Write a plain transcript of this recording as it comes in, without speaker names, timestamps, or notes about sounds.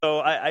So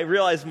I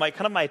realize my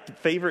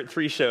favorite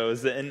three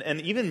shows,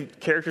 and even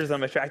characters that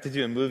I'm attracted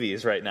to in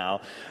movies right now,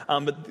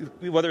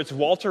 but whether it's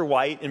Walter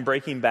White in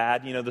Breaking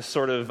Bad, the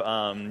sort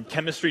of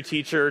chemistry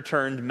teacher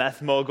turned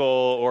meth mogul,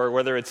 or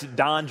whether it's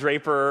Don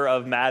Draper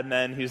of Mad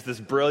Men, who's this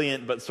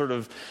brilliant but sort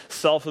of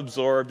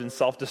self-absorbed and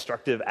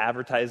self-destructive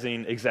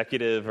advertising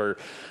executive,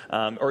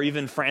 or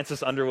even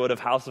Francis Underwood of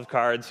House of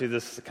Cards, who's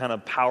this kind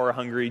of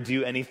power-hungry,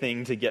 do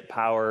anything to get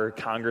power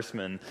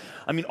congressman.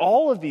 I mean,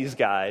 all of these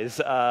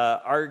guys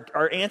are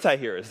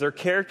anti-heroes. They're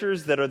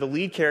characters that are the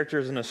lead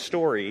characters in a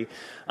story,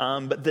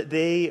 but that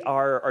they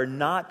are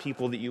not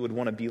people that you would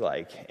want to be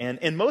like.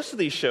 And most of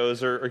these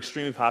shows are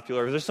extremely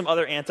popular. There's some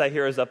other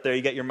anti-heroes up there.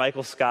 You got your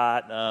Michael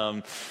Scott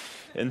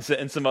and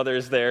some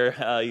others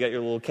there. You got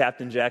your little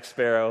Captain Jack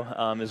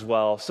Sparrow as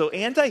well. So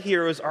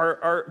anti-heroes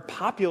are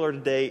popular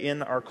today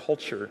in our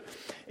culture.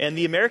 And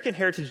the American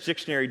Heritage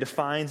Dictionary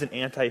defines an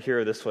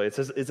anti-hero this way. It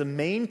says, it's a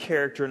main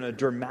character in a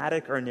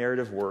dramatic or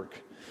narrative work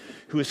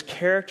who is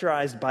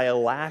characterized by a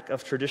lack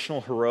of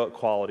traditional heroic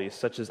qualities,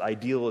 such as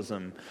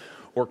idealism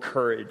or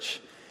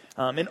courage.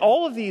 And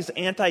all of these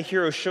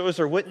anti-hero shows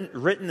are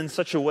written in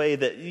such a way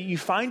that you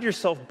find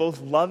yourself both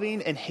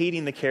loving and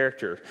hating the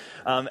character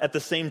at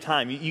the same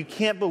time. You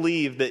can't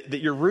believe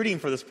that you're rooting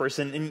for this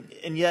person,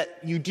 and yet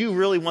you do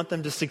really want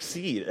them to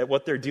succeed at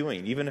what they're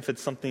doing, even if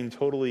it's something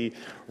totally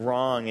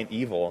wrong and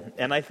evil.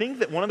 And I think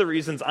that one of the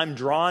reasons I'm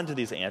drawn to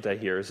these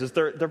anti-heroes is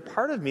they're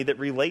part of me that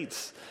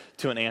relates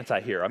to an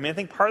anti-hero. I mean, I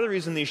think part of the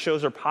reason these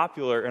shows are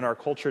popular in our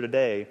culture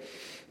today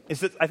is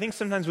that I think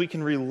sometimes we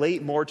can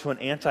relate more to an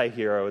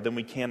anti-hero than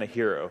we can a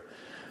hero.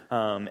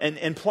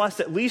 And plus,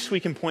 at least we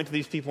can point to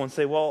these people and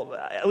say, well,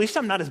 at least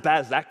I'm not as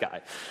bad as that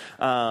guy.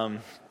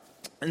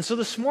 And so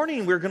this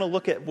morning, we're going to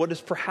look at what is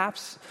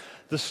perhaps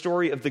the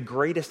story of the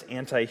greatest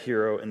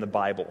anti-hero in the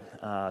Bible,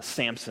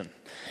 Samson.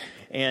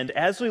 And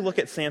as we look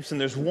at Samson,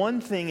 there's one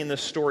thing in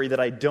this story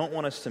that I don't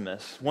want us to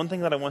miss, one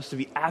thing that I want us to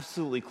be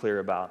absolutely clear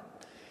about,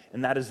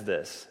 and that is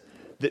this,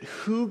 that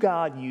who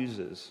God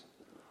uses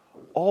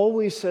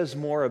always says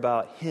more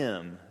about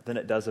him than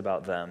it does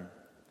about them.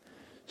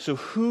 So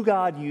who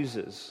God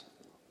uses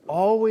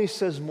always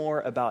says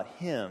more about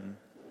him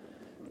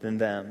than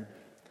them.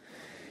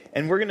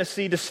 And we're going to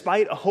see,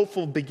 despite a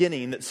hopeful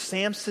beginning, that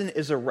Samson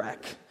is a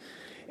wreck.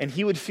 And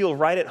he would feel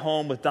right at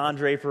home with Don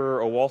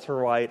Draper or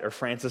Walter White or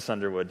Francis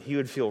Underwood. He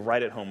would feel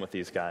right at home with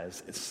these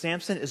guys.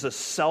 Samson is a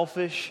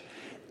selfish,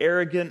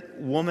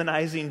 arrogant,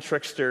 womanizing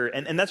trickster.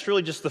 And that's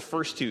really just the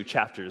first two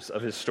chapters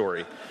of his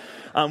story.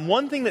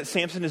 One thing that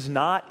Samson is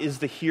not is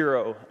the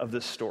hero of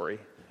this story.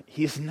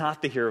 He is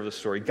not the hero of the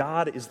story.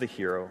 God is the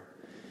hero.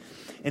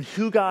 And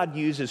who God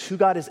uses, who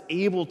God is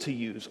able to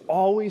use,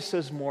 always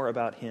says more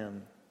about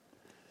him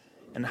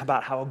and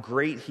about how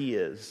great he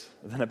is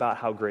than about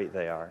how great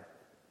they are.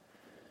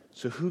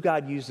 So who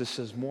God uses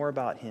says more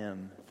about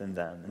him than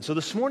them. And so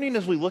this morning,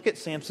 as we look at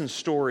Samson's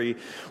story,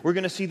 we're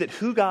going to see that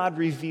who God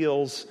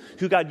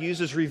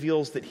uses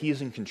reveals that he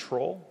is in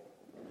control,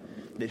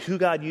 that who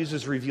God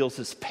uses reveals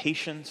his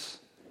patience,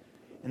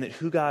 and that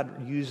who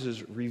God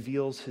uses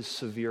reveals his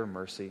severe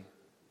mercy.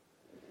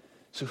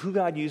 So who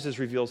God uses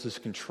reveals his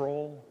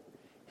control,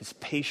 his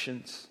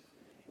patience,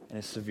 and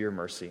his severe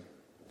mercy.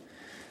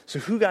 So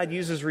who God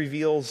uses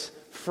reveals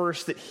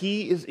first that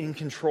he is in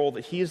control,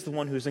 that he is the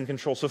one who is in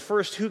control. So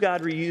first, who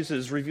God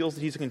uses reveals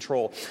that he's in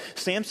control.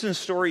 Samson's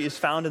story is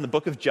found in the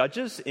book of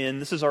Judges,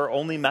 and this is our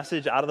only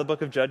message out of the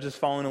book of Judges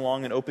following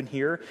along and open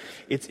here.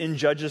 It's in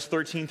Judges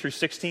 13 through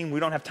 16.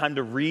 We don't have time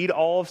to read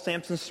all of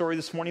Samson's story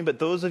this morning, but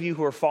those of you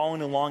who are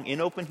following along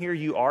in open here,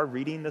 you are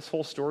reading this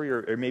whole story,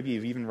 or maybe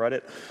you've even read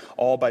it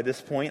all by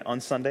this point on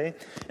Sunday.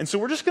 And so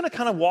we're just going to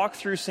kind of walk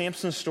through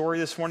Samson's story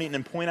this morning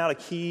and point out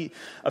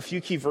a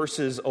few key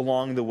verses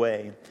along the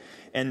way,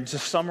 and to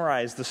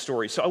summarize the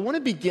story. So I want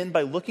to begin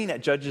by looking at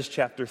Judges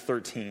chapter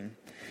 13.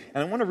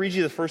 And I want to read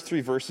you the first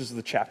three verses of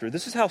the chapter.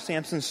 This is how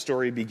Samson's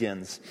story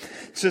begins.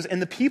 It says, "And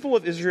the people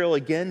of Israel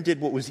again did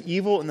what was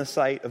evil in the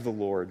sight of the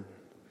Lord.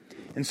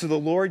 And so the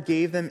Lord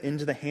gave them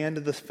into the hand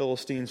of the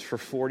Philistines for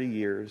 40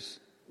 years.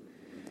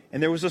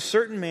 And there was a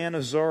certain man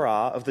of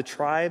Zorah of the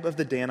tribe of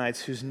the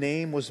Danites whose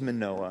name was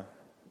Manoah.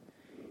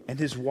 And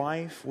his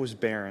wife was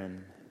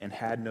barren and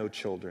had no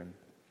children.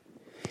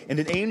 And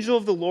an angel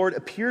of the Lord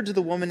appeared to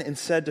the woman and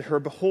said to her,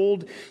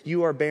 'Behold,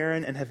 you are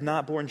barren and have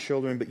not borne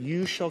children, but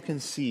you shall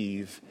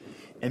conceive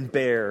and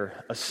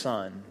bear a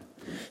son.'"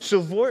 So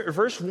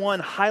verse 1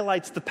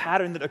 highlights the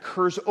pattern that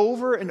occurs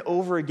over and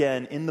over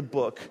again in the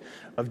book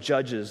of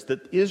Judges,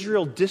 that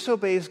Israel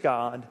disobeys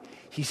God.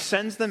 He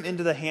sends them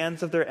into the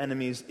hands of their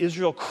enemies.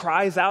 Israel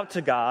cries out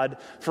to God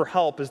for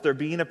help as they're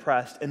being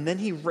oppressed. And then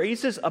he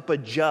raises up a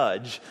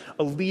judge,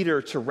 a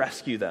leader, to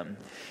rescue them.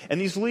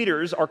 And these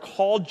leaders are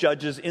called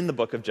judges in the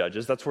book of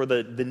Judges. That's where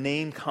the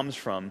name comes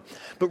from.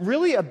 But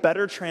really a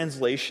better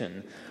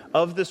translation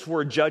of this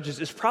word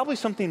judges is probably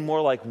something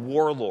more like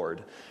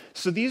warlord.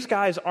 So these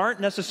guys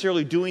aren't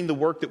necessarily doing the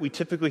work that we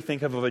typically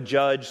think of a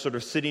judge sort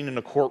of sitting in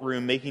a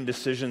courtroom making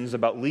decisions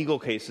about legal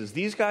cases.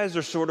 These guys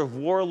are sort of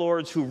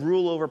warlords who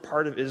rule over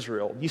part of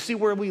Israel. You see,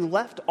 where we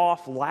left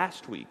off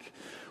last week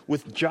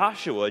with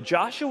Joshua.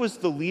 Joshua was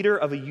the leader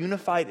of a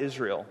unified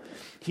Israel.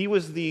 He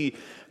was the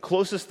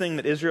closest thing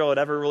that Israel had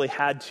ever really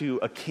had to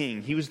a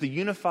king. He was the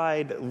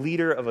unified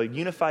leader of a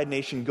unified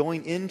nation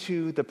going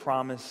into the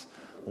promised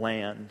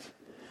land.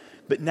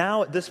 But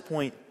now at this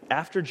point,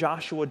 after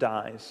Joshua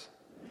dies,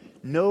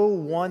 no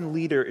one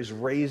leader is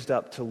raised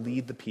up to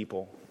lead the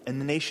people. And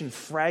the nation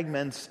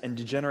fragments and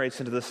degenerates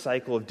into this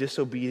cycle of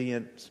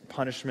disobedience,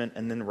 punishment,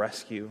 and then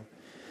rescue.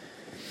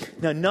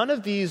 Now, none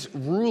of these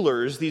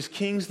rulers, these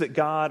kings that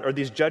God, or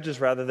these judges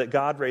rather, that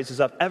God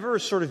raises up, ever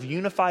sort of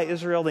unify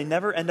Israel. They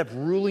never end up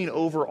ruling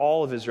over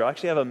all of Israel. I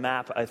actually have a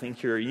map, I think,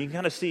 here. You can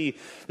kind of see,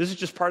 this is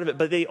just part of it,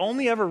 but they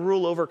only ever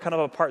rule over kind of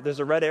a part. There's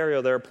a red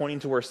area there pointing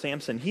to where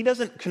Samson, he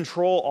doesn't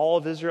control all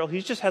of Israel.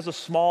 He just has a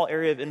small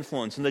area of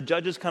influence, and the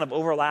judges kind of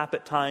overlap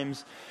at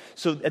times.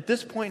 So at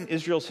this point in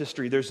Israel's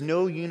history, there's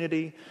no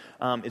unity.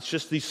 It's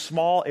just these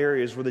small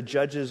areas where the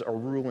judges are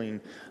ruling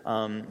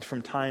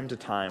from time to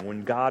time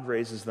when God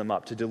raises them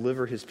up to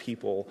deliver his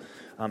people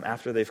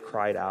after they've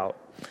cried out.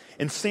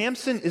 And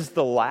Samson is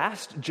the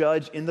last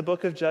judge in the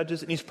book of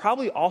Judges, and he's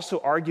probably also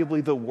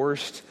arguably the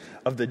worst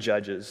of the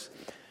judges.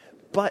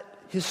 But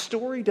his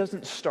story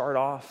doesn't start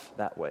off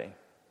that way.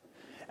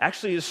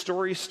 Actually, his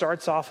story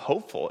starts off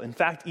hopeful, in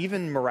fact,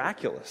 even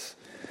miraculous.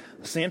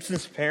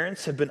 Samson's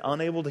parents have been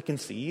unable to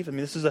conceive. I mean,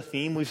 this is a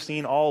theme we've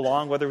seen all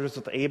along, whether it was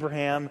with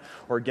Abraham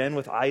or again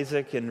with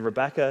Isaac and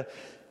Rebekah.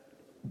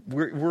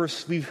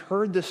 We've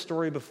heard this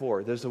story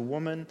before. There's a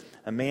woman,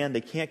 a man,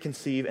 they can't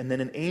conceive, and then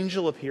an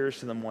angel appears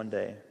to them one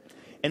day.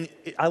 And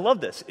I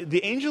love this.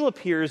 The angel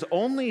appears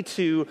only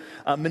to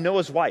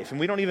Manoah's wife,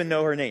 and we don't even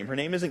know her name. Her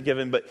name isn't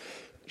given, but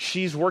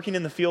she's working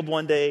in the field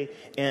one day,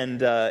 and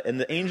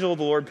the angel of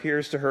the Lord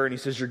appears to her, and he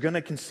says, "You're going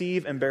to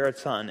conceive and bear a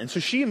son." And so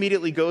she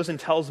immediately goes and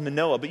tells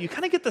Manoah, but you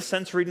kind of get the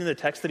sense reading the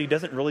text that he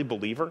doesn't really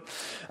believe her.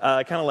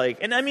 Kind of like,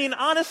 and I mean,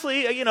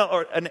 honestly,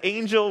 or an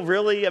angel,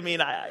 really? I mean,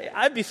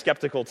 I'd be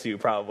skeptical too,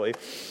 probably.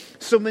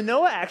 So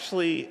Manoah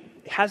actually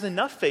has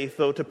enough faith,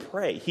 though, to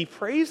pray. He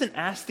prays and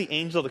asks the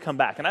angel to come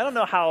back. And I don't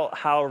know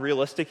how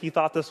realistic he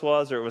thought this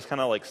was, or it was kind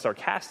of like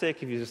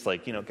sarcastic. If he's just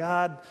like,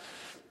 God,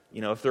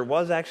 if there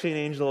was actually an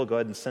angel, go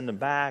ahead and send him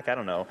back. I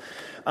don't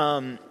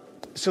know.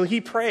 So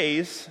he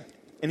prays,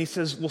 and he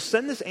says, "We'll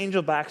send this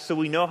angel back so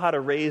we know how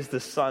to raise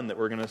this son that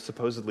we're going to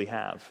supposedly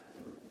have."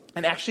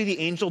 And actually, the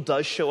angel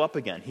does show up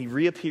again. He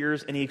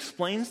reappears, and he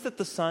explains that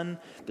the son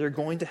they're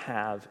going to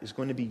have is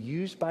going to be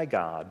used by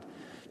God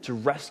to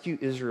rescue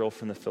Israel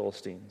from the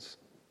Philistines.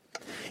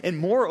 And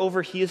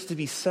moreover, he is to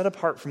be set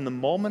apart from the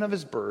moment of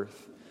his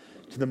birth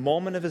to the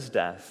moment of his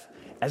death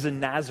as a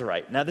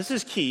Nazirite. Now, this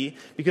is key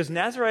because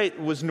Nazirite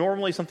was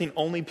normally something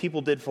only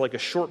people did for like a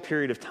short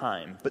period of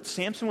time. But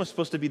Samson was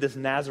supposed to be this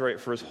Nazirite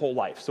for his whole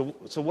life. So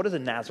what is a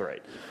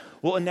Nazirite?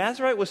 Well, a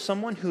Nazirite was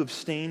someone who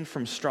abstained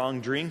from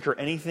strong drink or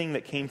anything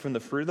that came from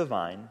the fruit of the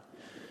vine,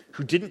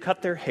 who didn't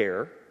cut their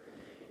hair,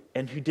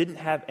 and who didn't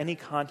have any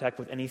contact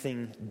with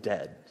anything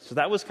dead. So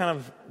that was kind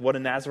of what a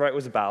Nazirite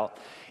was about.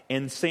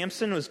 And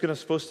Samson was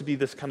supposed to be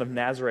this kind of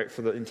Nazirite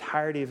for the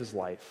entirety of his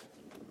life.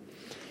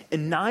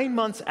 And 9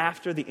 months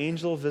after the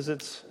angel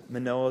visits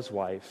Manoah's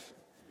wife,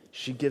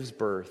 she gives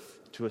birth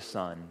to a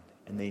son,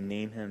 and they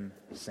name him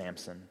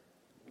Samson.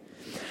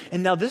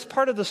 And now this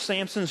part of the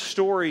Samson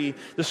story,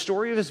 the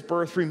story of his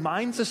birth,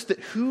 reminds us that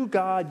who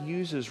God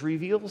uses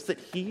reveals that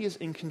he is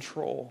in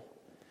control.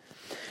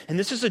 And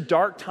this is a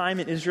dark time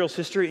in Israel's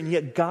history, and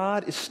yet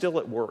God is still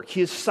at work.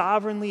 He is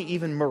sovereignly,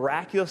 even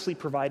miraculously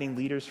providing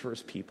leaders for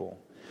his people.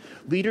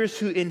 Leaders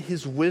who, in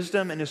his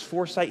wisdom and his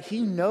foresight, he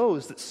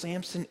knows that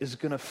Samson is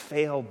going to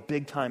fail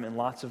big time in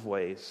lots of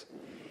ways.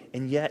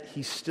 And yet,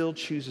 he still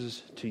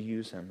chooses to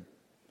use him.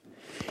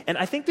 And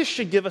I think this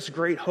should give us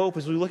great hope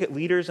as we look at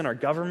leaders in our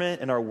government,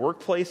 in our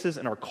workplaces,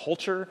 in our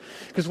culture.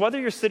 Because whether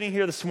you're sitting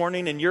here this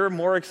morning and you're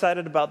more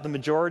excited about the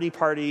majority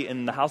party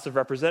in the House of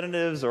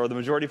Representatives or the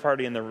majority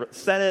party in the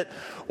Senate,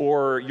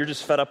 or you're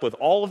just fed up with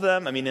all of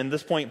them, I mean, in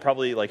this point,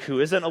 probably like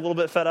who isn't a little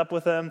bit fed up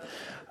with them?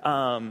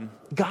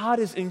 God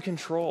is in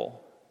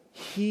control.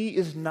 He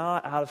is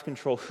not out of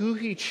control. Who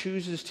he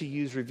chooses to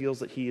use reveals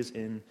that he is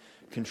in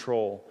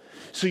control.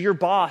 So your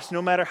boss,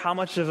 no matter how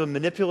much of a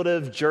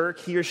manipulative jerk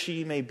he or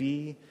she may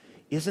be,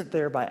 isn't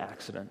there by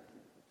accident.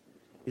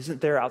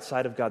 Isn't there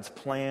outside of God's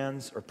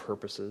plans or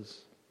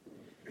purposes.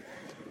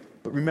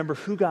 But remember,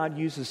 who God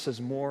uses says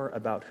more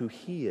about who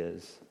he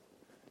is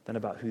than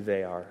about who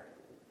they are.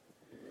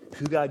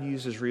 Who God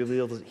uses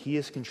reveals that he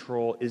is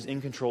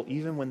in control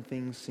even when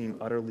things seem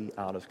utterly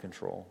out of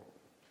control.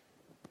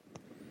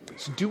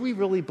 So do we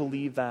really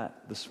believe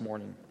that this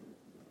morning?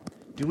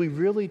 Do we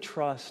really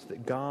trust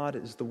that God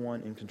is the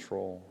one in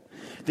control?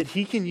 That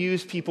he can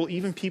use people,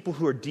 even people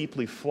who are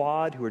deeply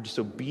flawed, who are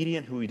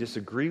disobedient, who we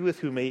disagree with,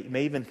 who may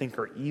even think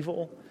are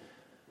evil,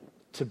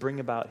 to bring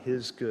about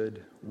his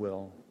good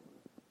will?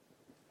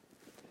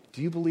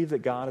 Do you believe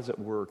that God is at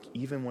work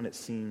even when it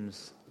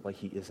seems like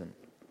he isn't?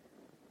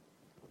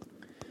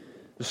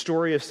 The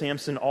story of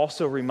Samson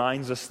also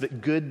reminds us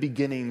that good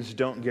beginnings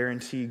don't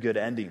guarantee good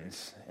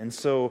endings. And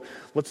so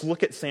let's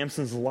look at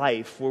Samson's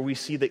life where we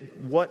see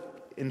that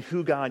what and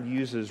who God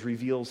uses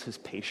reveals his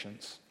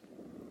patience.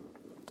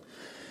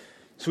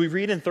 So we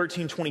read in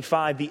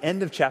 13:25, the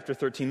end of chapter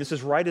 13, this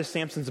is right as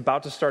Samson's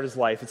about to start his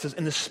life. It says,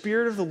 "And the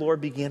Spirit of the Lord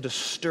began to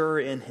stir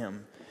in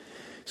him."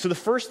 So the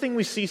first thing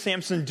we see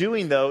Samson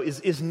doing, though,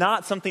 is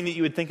not something that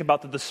you would think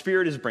about that the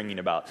Spirit is bringing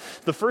about.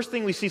 The first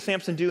thing we see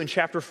Samson do in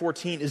chapter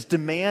 14 is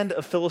demand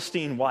a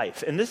Philistine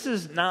wife. And this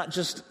is not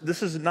just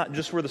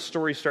where the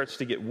story starts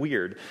to get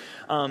weird.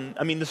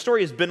 The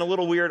story has been a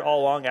little weird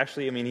all along,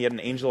 actually. He had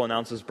an angel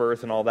announce his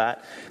birth and all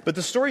that. But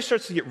the story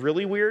starts to get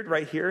really weird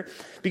right here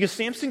because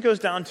Samson goes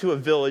down to a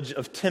village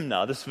of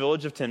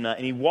Timnah,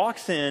 and he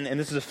walks in, and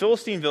this is a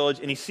Philistine village,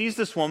 and he sees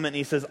this woman, and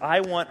he says, "I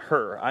want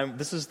her.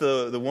 This is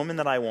the woman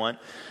that I want."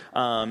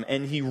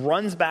 And he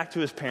runs back to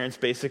his parents,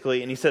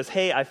 basically, and he says,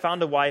 "Hey, I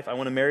found a wife. I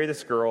want to marry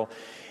this girl."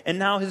 And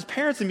now his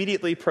parents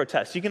immediately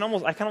protest. I can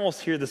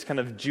almost hear this kind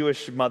of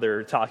Jewish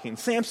mother talking.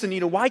 "Samson,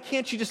 why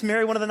can't you just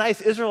marry one of the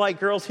nice Israelite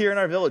girls here in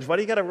our village? Why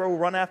do you got to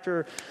run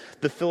after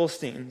the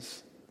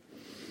Philistines?"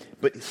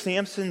 But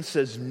Samson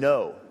says,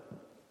 "No."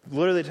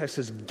 Literally the text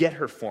says, "Get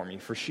her for me,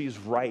 for she's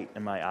right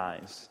in my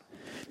eyes."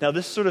 Now,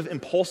 this sort of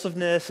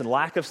impulsiveness and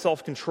lack of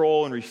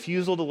self-control and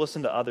refusal to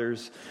listen to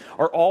others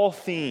are all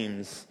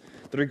themes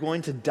that are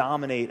going to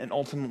dominate and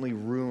ultimately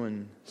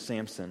ruin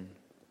Samson.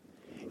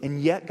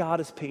 And yet God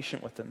is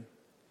patient with him.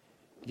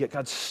 Yet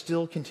God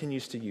still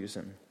continues to use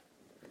him.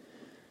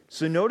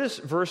 So notice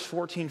verse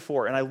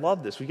 14:4, and I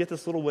love this. We get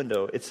this little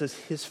window. It says,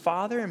 "His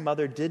father and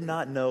mother did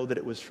not know that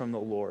it was from the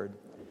Lord."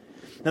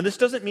 Now, this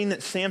doesn't mean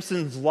that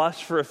Samson's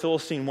lust for a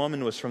Philistine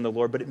woman was from the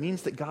Lord, but it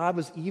means that God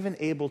was even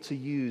able to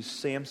use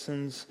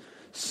Samson's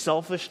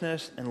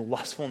selfishness and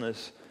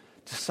lustfulness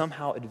to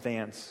somehow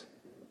advance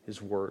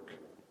his work.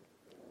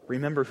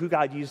 Remember, who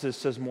God uses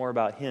says more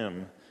about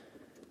him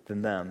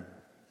than them.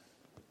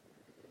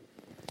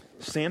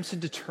 Samson,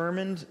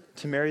 determined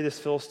to marry this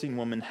Philistine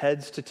woman,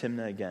 heads to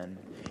Timnah again.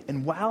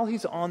 And while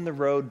he's on the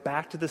road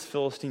back to this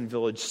Philistine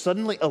village,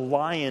 suddenly a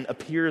lion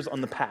appears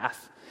on the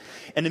path.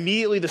 And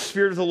immediately the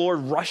Spirit of the Lord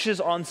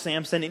rushes on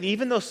Samson. And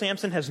even though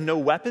Samson has no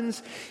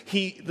weapons,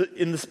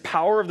 in this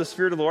power of the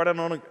Spirit of the Lord, I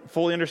don't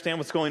fully understand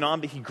what's going on,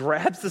 but he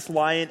grabs this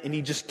lion and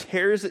he just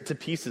tears it to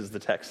pieces, the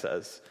text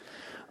says.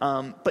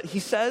 But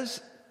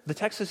the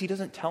text says he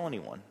doesn't tell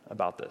anyone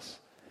about this.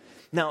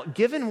 Now,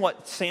 given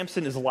what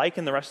Samson is like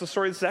in the rest of the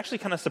story, this is actually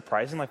kind of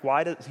surprising.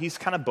 He's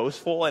kind of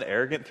boastful and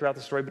arrogant throughout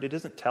the story, but he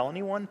doesn't tell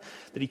anyone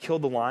that he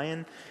killed the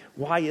lion.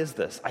 Why is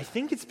this? I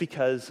think it's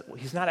because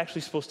he's not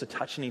actually supposed to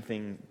touch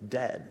anything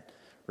dead.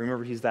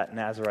 Remember, he's that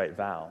Nazirite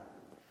vow.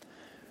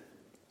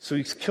 So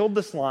he's killed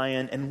this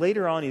lion, and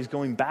later on he's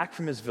going back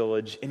from his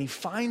village, and he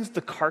finds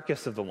the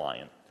carcass of the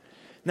lion.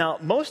 Now,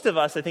 most of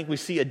us, I think we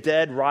see a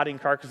dead, rotting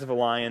carcass of a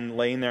lion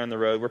laying there on the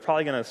road. We're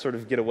probably going to sort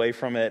of get away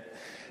from it.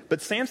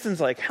 But Samson's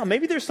like,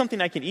 maybe there's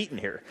something I can eat in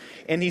here.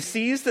 And he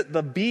sees that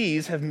the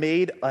bees have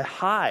made a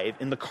hive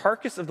in the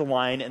carcass of the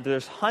lion, and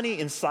there's honey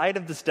inside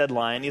of this dead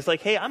lion. He's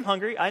like, hey, I'm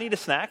hungry. I need a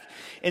snack.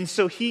 And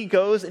so he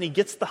goes and he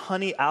gets the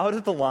honey out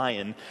of the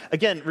lion.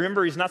 Again,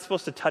 remember, he's not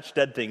supposed to touch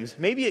dead things.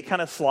 Maybe it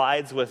kind of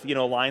slides with,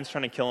 lions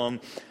trying to kill him.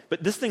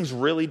 But this thing's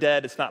really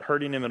dead. It's not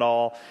hurting him at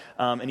all.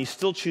 And he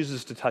still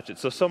chooses to touch it.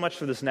 So much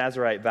for this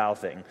Nazirite vow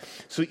thing.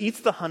 So he eats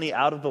the honey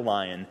out of the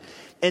lion.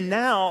 And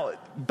now,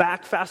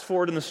 fast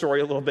forward in the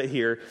story a little bit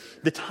here,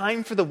 the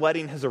time for the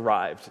wedding has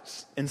arrived.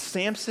 And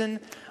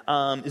Samson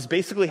is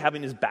basically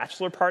having his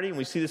bachelor party, and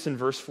we see this in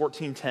verse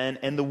 14:10.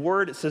 And the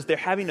word, it says they're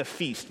having a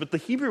feast, but the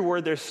Hebrew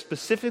word there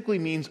specifically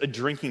means a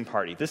drinking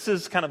party. This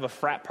is kind of a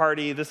frat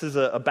party. This is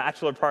a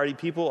bachelor party.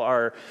 People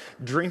are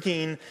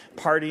drinking,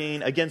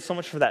 partying. Again, so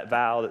much for that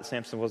vow that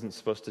Samson wasn't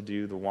supposed to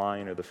do the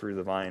wine or the fruit of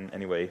the vine.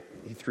 Anyway,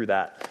 he threw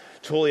that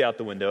totally out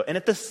the window. And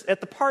at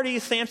the party,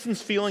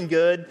 Samson's feeling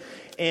good,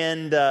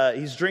 and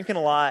he's drinking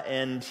a lot,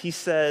 and he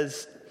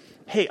says,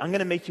 hey, I'm going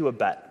to make you a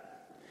bet.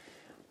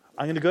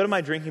 I'm going to go to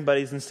my drinking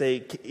buddies and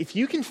say, if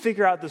you can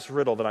figure out this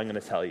riddle that I'm going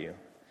to tell you,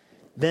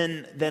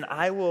 then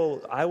I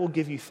will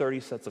give you 30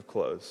 sets of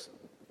clothes.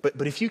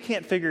 But if you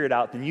can't figure it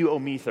out, then you owe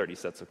me 30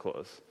 sets of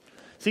clothes.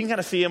 So you can kind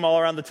of see them all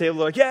around the table,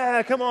 like,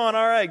 yeah, come on,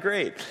 all right,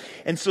 great.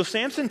 And so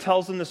Samson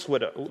tells them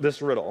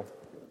this riddle,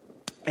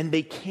 and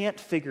they can't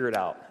figure it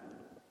out.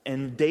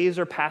 And days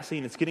are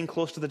passing. It's getting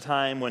close to the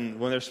time when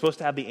they're supposed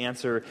to have the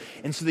answer.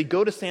 And so they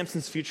go to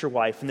Samson's future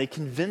wife, and they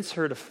convince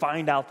her to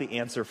find out the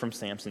answer from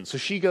Samson. So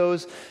she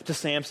goes to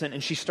Samson,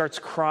 and she starts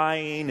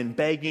crying and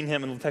begging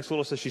him. And the text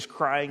little says she's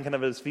crying kind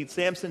of at his feet.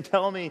 Samson,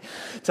 tell me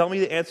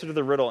the answer to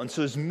the riddle. And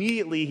so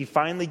immediately he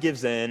finally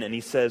gives in, and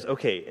he says,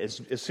 okay,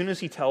 as soon as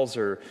he tells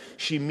her,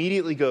 she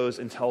immediately goes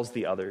and tells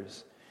the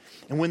others.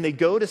 And when they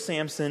go to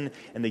Samson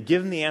and they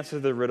give him the answer to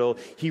the riddle,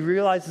 he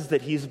realizes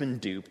that he's been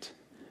duped.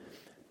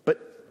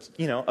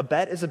 A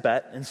bet is a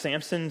bet, and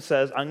Samson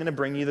says, I'm going to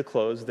bring you the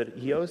clothes that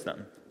he owes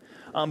them.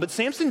 But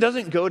Samson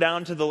doesn't go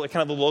down to the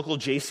local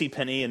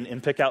JCPenney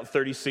and pick out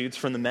 30 suits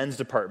from the men's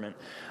department.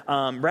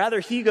 Rather,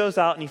 he goes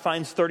out and he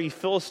finds 30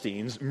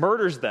 Philistines,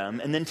 murders them,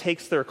 and then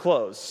takes their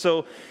clothes.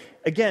 So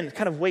again,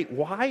 kind of wait,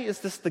 why is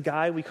this the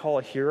guy we call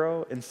a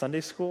hero in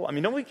Sunday school? I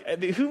mean,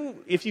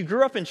 if you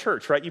grew up in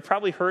church, right, you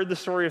probably heard the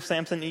story of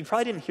Samson, and you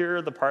probably didn't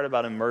hear the part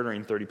about him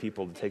murdering 30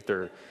 people to take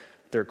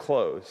their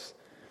clothes.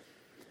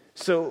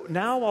 So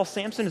now while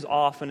Samson is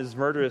off on his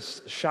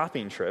murderous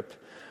shopping trip,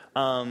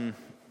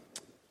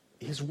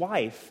 his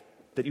wife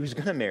that he was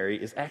going to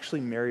marry is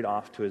actually married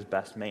off to his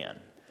best man.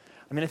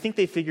 I mean, I think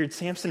they figured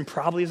Samson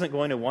probably isn't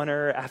going to want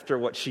her after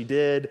what she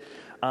did,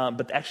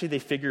 but actually they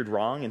figured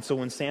wrong. And so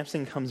when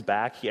Samson comes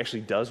back, he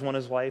actually does want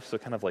his wife, so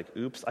kind of like,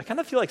 oops. I kind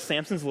of feel like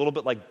Samson's a little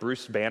bit like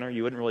Bruce Banner.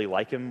 You wouldn't really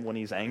like him when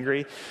he's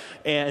angry.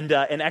 And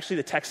actually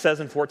the text says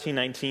in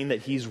 14:19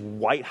 that he's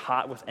white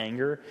hot with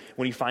anger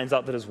when he finds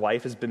out that his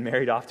wife has been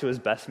married off to his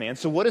best man.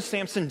 So what does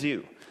Samson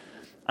do?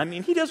 I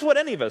mean, he does what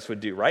any of us would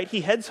do, right? He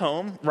heads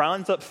home,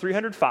 rounds up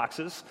 300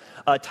 foxes,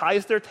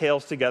 ties their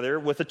tails together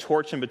with a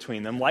torch in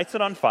between them, lights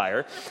it on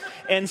fire,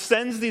 and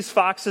sends these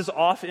foxes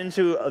off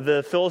into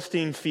the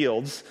Philistine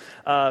fields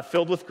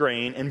filled with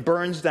grain and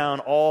burns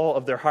down all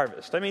of their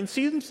harvest. I mean,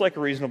 seems like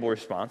a reasonable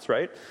response,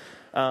 right?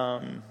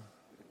 But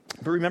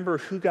remember,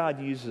 who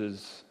God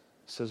uses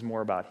says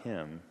more about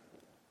him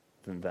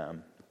than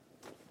them.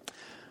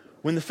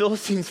 When the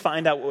Philistines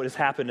find out what has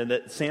happened and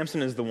that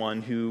Samson is the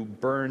one who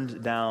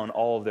burned down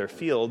all of their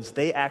fields,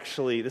 they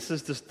actually, this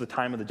is just the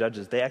time of the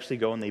judges, they actually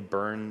go and they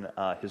burn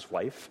his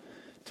wife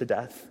to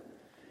death.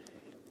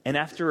 And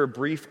after a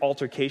brief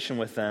altercation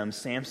with them,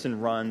 Samson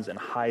runs and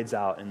hides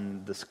out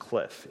in this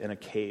cliff, in a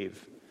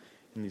cave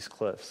in these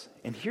cliffs.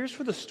 And here's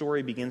where the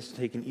story begins to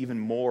take an even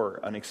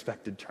more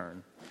unexpected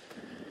turn.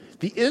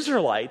 The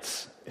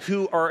Israelites,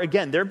 who are,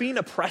 again, they're being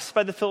oppressed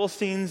by the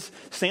Philistines.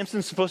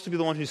 Samson's supposed to be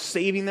the one who's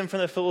saving them from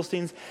the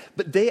Philistines.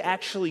 But they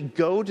actually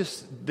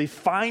they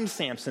find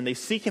Samson. They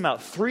seek him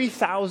out.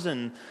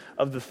 3,000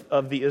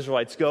 of the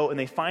Israelites go and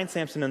they find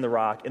Samson in the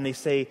rock. And they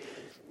say,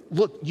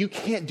 look, you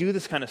can't do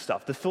this kind of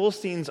stuff. The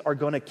Philistines are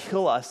going to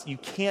kill us. You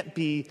can't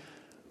be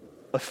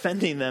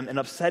offending them and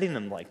upsetting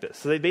them like this.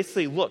 So they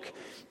basically, look,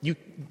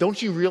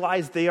 don't you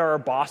realize they are our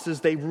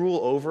bosses? They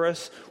rule over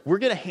us. We're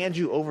going to hand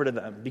you over to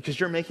them because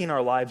you're making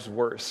our lives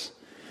worse.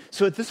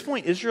 So at this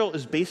point, Israel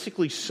is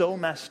basically so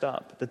messed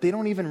up that they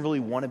don't even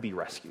really want to be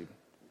rescued.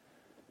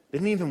 They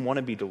didn't even want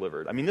to be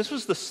delivered. I mean, this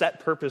was the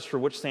set purpose for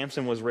which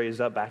Samson was raised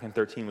up back in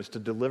 13, was to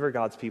deliver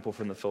God's people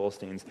from the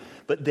Philistines.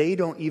 But they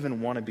don't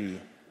even want to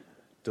be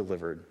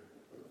delivered.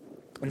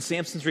 And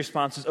Samson's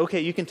response is, okay,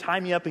 you can tie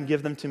me up and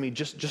give them to me.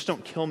 Just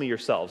don't kill me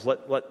yourselves.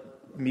 Let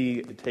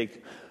me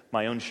take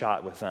my own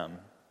shot with them.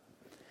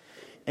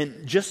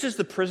 And just as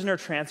the prisoner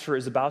transfer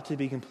is about to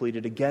be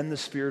completed, again, the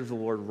Spirit of the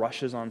Lord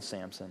rushes on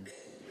Samson.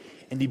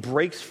 And he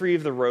breaks free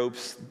of the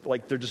ropes,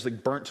 like they're just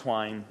like burnt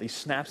twine. He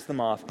snaps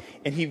them off.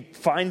 And he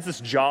finds this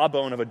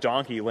jawbone of a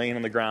donkey laying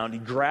on the ground. He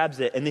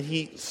grabs it, and then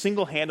he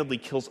single-handedly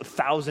kills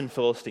 1,000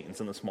 Philistines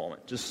in this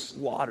moment. Just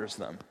slaughters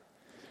them.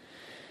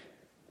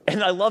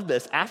 And I love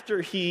this.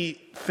 After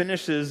he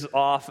finishes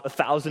off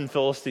 1,000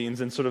 Philistines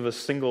in sort of a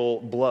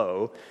single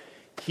blow,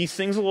 he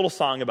sings a little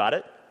song about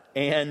it,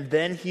 and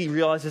then he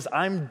realizes,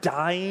 I'm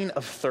dying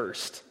of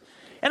thirst.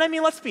 And I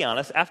mean, let's be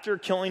honest, after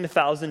killing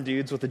 1,000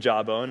 dudes with a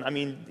jawbone, I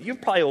mean, you're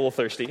probably a little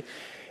thirsty.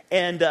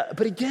 And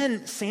but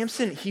again,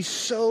 Samson, he's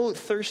so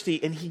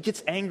thirsty, and he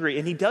gets angry,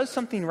 and he does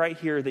something right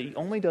here that he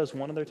only does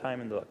one other time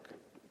in the book,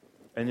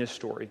 in this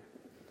story.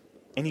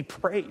 And he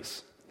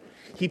prays.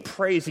 He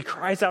prays, he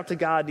cries out to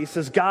God, and he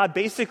says, God,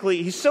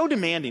 basically, he's so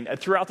demanding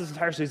throughout this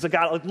entire story. He's like,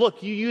 God,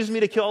 look, you used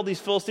me to kill all these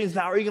Philistines,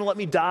 now are you going to let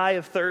me die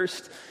of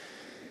thirst?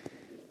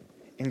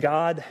 And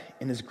God,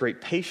 in his great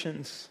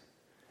patience,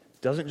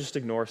 doesn't just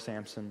ignore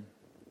Samson,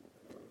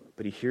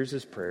 but he hears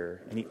his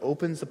prayer, and he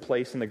opens a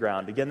place in the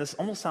ground. Again, this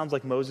almost sounds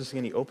like Moses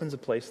again. He opens a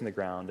place in the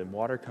ground, and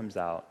water comes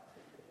out,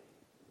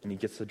 and he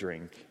gets a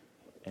drink,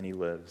 and he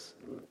lives.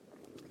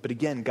 But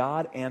again,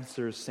 God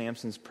answers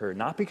Samson's prayer,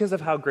 not because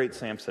of how great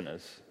Samson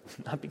is,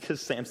 not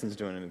because Samson's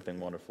doing anything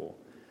wonderful,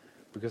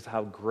 because of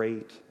how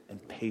great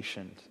and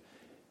patient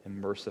and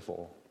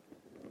merciful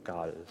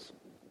God is.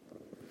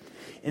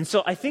 And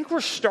so I think we're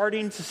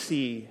starting to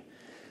see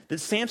that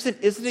Samson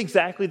isn't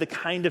exactly the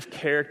kind of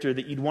character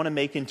that you'd want to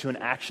make into an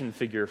action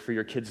figure for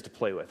your kids to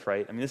play with,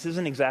 right? I mean, this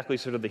isn't exactly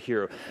sort of the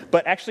hero.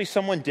 But actually,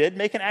 someone did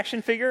make an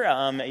action figure.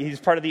 He's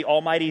part of the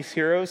Almighty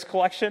Heroes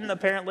collection,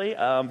 apparently.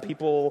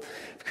 People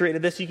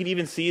created this. You can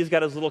even see he's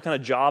got his little kind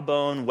of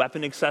jawbone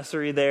weapon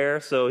accessory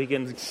there, so he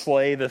can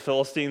slay the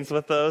Philistines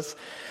with those.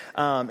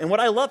 And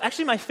what I love,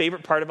 actually my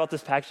favorite part about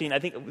this packaging, I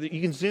think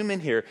you can zoom in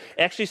here,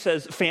 it actually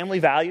says family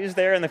values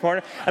there in the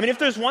corner. I mean, if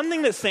there's one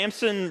thing that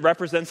Samson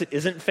represents, it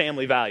isn't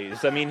family values.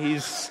 I mean,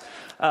 he's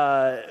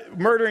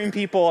murdering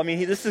people. I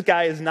mean, this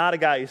guy is not a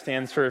guy who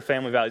stands for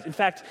family values. In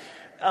fact,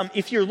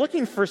 if you're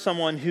looking for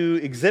someone who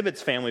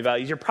exhibits family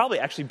values, you're probably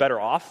actually better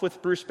off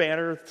with Bruce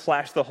Banner /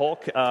 the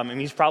Hulk. I mean,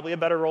 he's probably a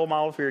better role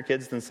model for your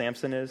kids than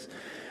Samson is.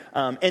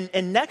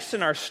 And next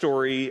in our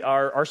story,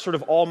 our sort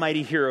of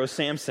almighty hero,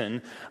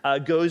 Samson,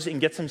 goes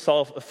and gets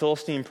himself a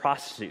Philistine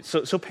prostitute.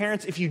 So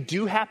parents, if you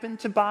do happen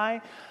to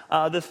buy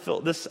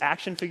this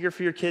action figure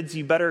for your kids,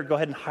 you better go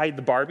ahead and hide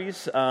the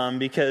Barbies,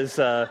 because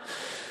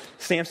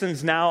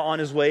Samson's now on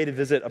his way to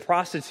visit a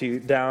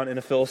prostitute down in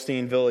a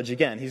Philistine village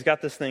again. He's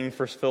got this thing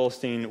for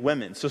Philistine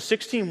women. So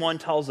 16:1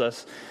 tells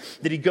us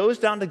that he goes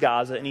down to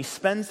Gaza and he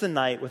spends the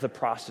night with a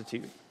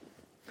prostitute.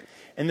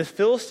 And the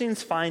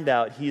Philistines find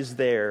out he is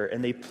there,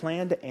 and they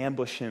plan to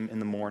ambush him in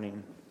the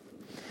morning.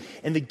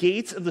 And the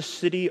gates of the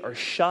city are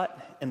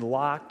shut and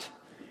locked,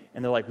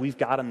 and they're like, we've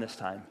got him this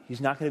time.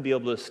 He's not going to be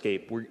able to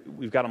escape.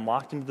 We've got him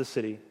locked into the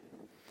city.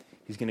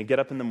 He's going to get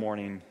up in the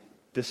morning.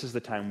 This is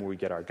the time where we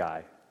get our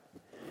guy.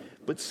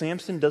 But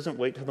Samson doesn't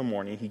wait till the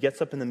morning. He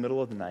gets up in the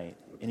middle of the night,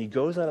 and he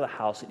goes out of the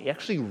house, and he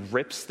actually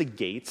rips the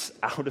gates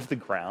out of the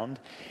ground.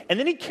 And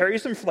then he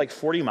carries them for like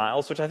 40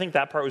 miles, which I think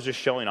that part was just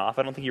showing off.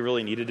 I don't think he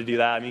really needed to do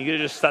that. I mean, he could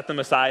have just set them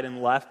aside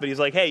and left. But he's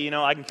like, hey,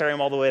 I can carry them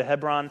all the way to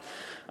Hebron.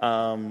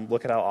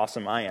 Look at how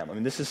awesome I am. I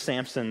mean, this is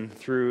Samson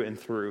through and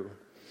through.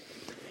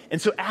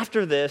 And so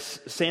after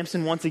this,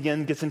 Samson once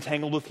again gets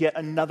entangled with yet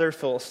another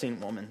Philistine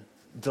woman,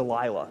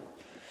 Delilah.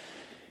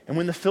 And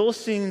when the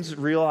Philistines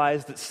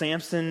realize that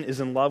Samson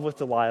is in love with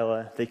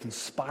Delilah, they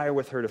conspire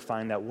with her to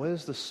find out what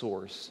is the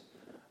source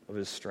of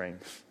his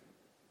strength.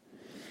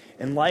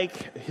 And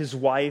like his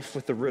wife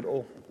with the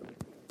riddle,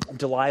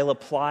 Delilah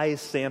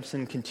plies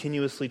Samson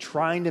continuously,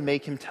 trying to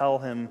make him tell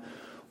her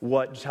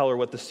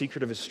what the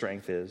secret of his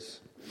strength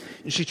is.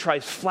 And she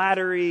tries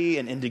flattery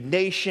and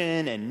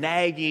indignation and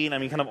nagging. I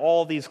mean, kind of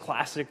all these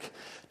classic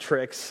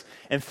tricks.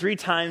 And 3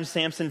 times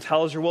Samson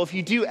tells her, well, if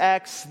you do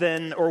X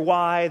or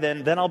Y,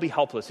 then I'll be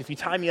helpless. If you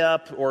tie me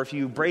up, or if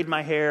you braid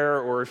my hair,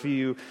 or if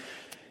you...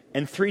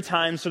 And 3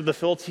 times sort of the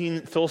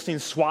Philistine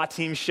SWAT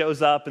team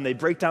shows up, and they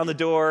break down the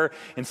door,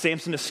 and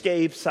Samson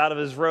escapes out of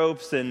his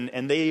ropes, and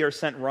they are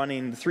sent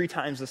running. 3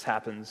 times this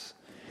happens.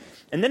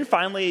 And then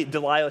finally,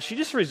 Delilah, she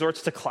just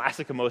resorts to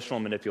classic emotional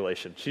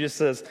manipulation. She just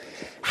says,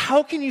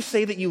 how can you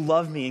say that you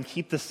love me and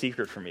keep this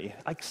secret from me?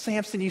 Like,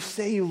 Samson, you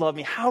say you love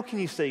me. How can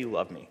you say you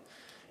love me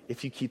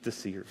if you keep this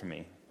secret from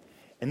me?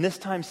 And this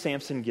time,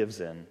 Samson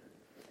gives in. And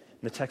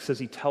the text says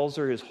he tells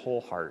her his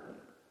whole heart.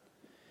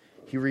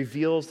 He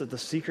reveals that the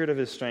secret of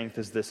his strength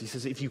is this. He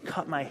says, if you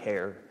cut my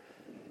hair,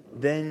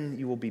 then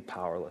you will be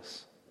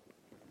powerless.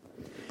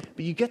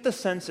 But you get the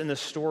sense in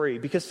this story,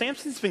 because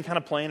Samson's been kind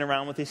of playing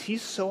around with this,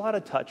 he's so out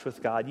of touch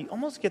with God, you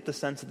almost get the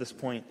sense at this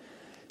point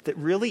that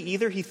really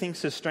either he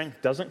thinks his strength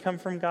doesn't come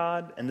from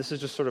God, and this is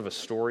just sort of a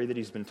story that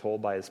he's been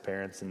told by his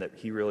parents, and that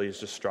he really is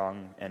just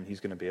strong and he's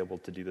going to be able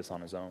to do this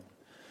on his own.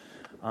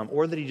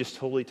 Or that he just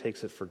totally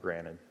takes it for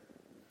granted.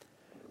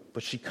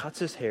 But she cuts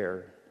his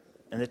hair,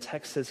 and the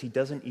text says he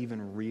doesn't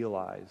even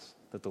realize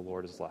that the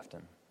Lord has left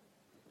him.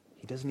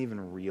 He doesn't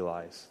even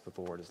realize that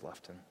the Lord has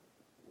left him.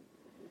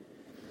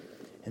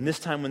 And this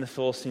time when the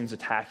Philistines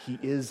attack, he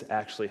is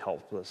actually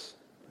helpless.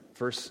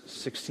 Verse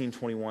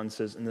 16:21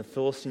 says, and the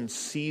Philistines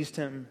seized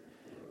him,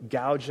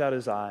 gouged out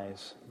his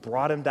eyes,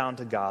 brought him down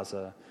to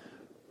Gaza,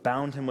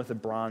 bound him with the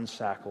bronze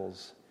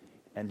shackles,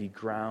 and he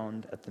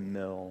ground at the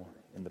mill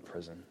in the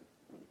prison.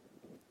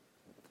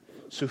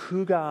 So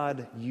who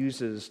God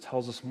uses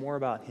tells us more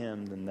about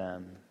him than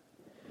them.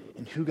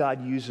 And who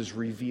God uses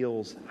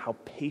reveals how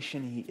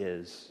patient he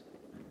is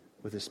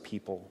with his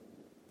people.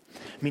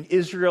 I mean,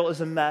 Israel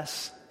is a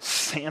mess.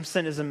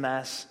 Samson is a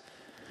mess.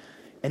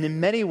 And in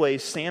many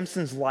ways,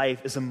 Samson's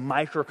life is a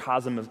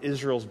microcosm of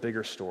Israel's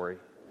bigger story,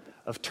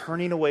 of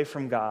turning away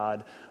from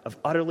God, of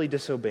utterly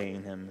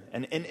disobeying him.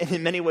 And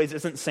in many ways,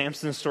 isn't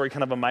Samson's story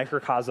kind of a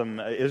microcosm?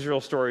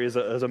 Israel's story is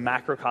a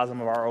macrocosm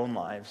of our own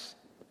lives.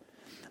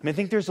 I mean, I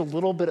think there's a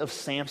little bit of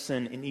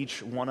Samson in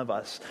each one of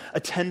us, a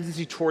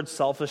tendency towards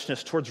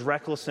selfishness, towards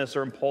recklessness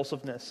or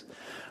impulsiveness,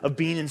 of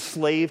being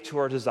enslaved to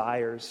our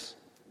desires,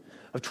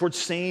 of towards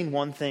saying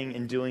one thing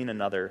and doing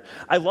another.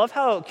 I love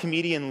how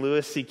comedian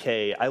Louis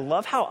C.K., I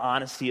love how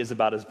honest he is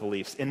about his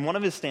beliefs. In one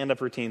of his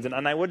stand-up routines,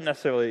 and I wouldn't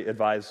necessarily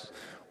advise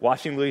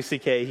watching Louis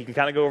C.K., he can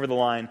kind of go over the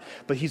line,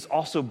 but he's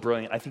also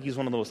brilliant. I think he's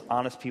one of the most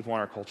honest people in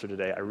our culture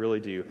today. I really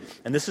do.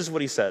 And this is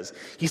what he says.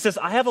 He says,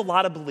 I have a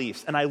lot of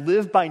beliefs, and I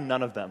live by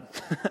none of them.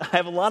 I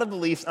have a lot of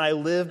beliefs, and I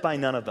live by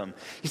none of them.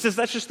 He says,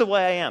 that's just the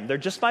way I am. They're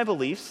just my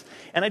beliefs,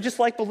 and I just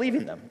like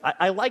believing them.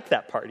 I like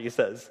that part, he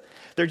says.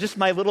 They're just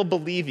my little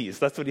believies.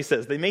 That's what he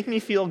says. They make me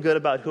feel good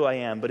about who I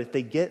am, but if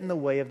they get in the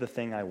way of the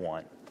thing I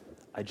want,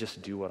 I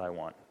just do what I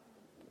want.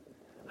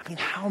 I mean,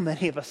 how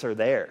many of us are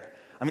there?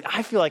 I mean,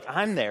 I feel like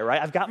I'm there,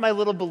 right? I've got my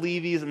little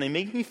believies, and they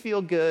make me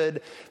feel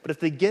good, but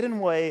if they get in the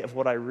way of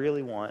what I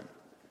really want,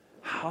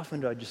 how often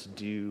do I just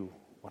do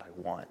what I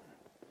want?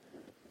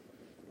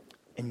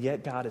 And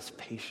yet God is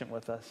patient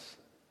with us.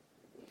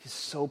 He's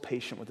so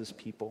patient with his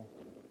people.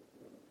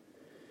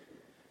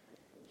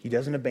 He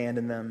doesn't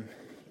abandon them,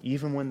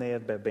 even when they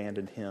have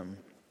abandoned him.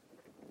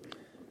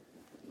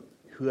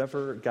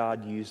 Whoever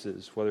God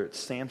uses, whether it's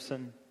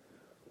Samson,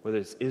 whether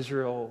it's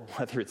Israel,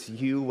 whether it's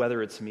you,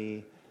 whether it's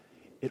me,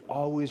 it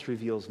always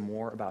reveals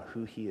more about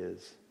who he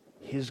is,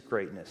 his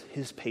greatness,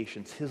 his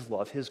patience, his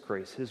love, his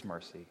grace, his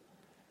mercy,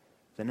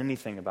 than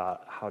anything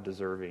about how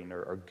deserving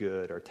or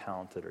good or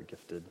talented or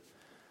gifted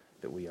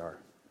that we are.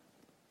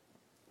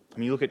 I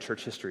mean, you look at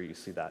church history, you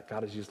see that.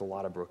 God has used a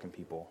lot of broken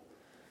people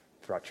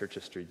throughout church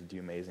history to do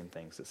amazing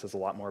things. It says a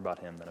lot more about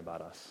him than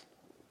about us.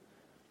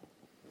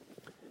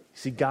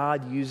 See,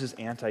 God uses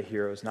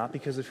anti-heroes not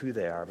because of who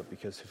they are, but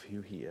because of who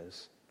he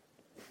is.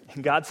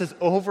 And God says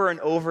over and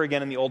over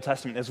again in the Old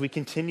Testament, as we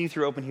continue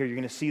through Open here, you're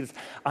going to see this.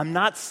 I'm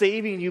not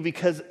saving you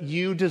because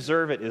you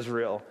deserve it,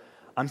 Israel.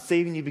 I'm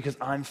saving you because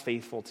I'm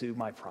faithful to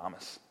my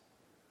promise.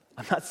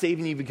 I'm not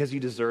saving you because you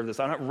deserve this.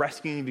 I'm not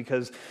rescuing you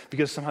because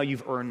somehow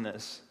you've earned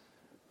this,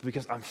 but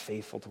because I'm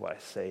faithful to what I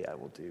say I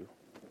will do.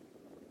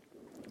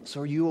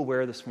 So are you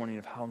aware this morning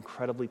of how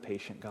incredibly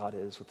patient God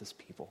is with his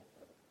people?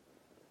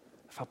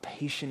 Of how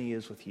patient he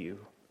is with you?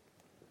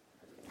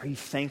 Are you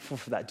thankful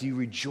for that? Do you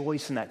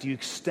rejoice in that? Do you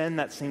extend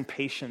that same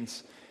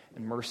patience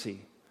and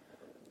mercy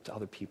to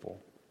other people?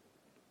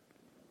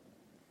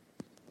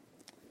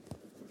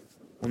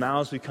 Well, now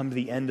as we come to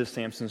the end of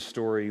Samson's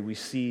story, we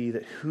see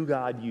that who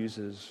God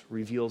uses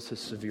reveals his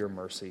severe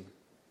mercy.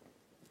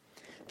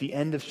 At the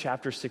end of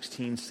chapter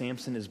 16,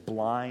 Samson is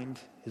blind.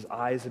 His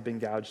eyes have been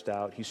gouged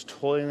out. He's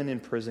toiling in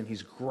prison.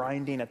 He's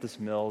grinding at this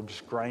mill,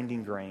 just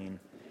grinding grain.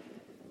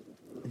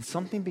 And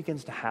something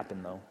begins to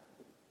happen, though.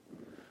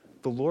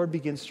 The Lord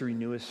begins to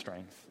renew his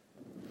strength.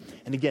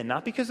 And again,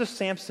 not because of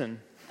Samson,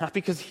 not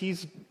because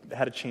he's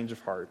had a change of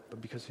heart,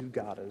 but because of who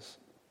God is.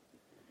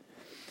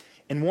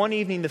 And one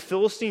evening, the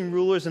Philistine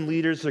rulers and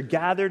leaders are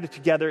gathered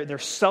together, and they're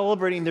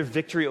celebrating their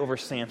victory over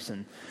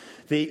Samson.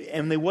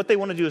 What they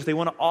want to do is they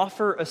want to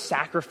offer a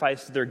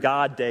sacrifice to their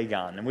god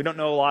Dagon. And we don't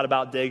know a lot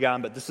about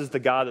Dagon, but this is the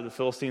god that the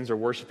Philistines are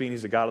worshiping.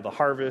 He's the god of the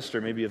harvest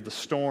or maybe of the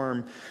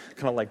storm,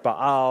 kind of like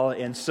Baal.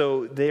 And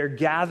so they are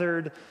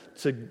gathered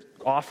to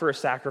offer a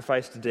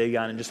sacrifice to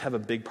Dagon and just have a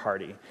big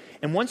party.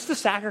 And once the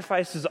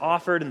sacrifice is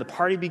offered and the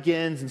party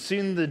begins, and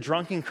soon the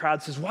drunken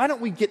crowd says, why don't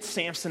we get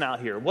Samson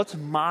out here? Let's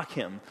mock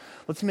him.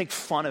 Let's make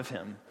fun of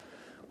him.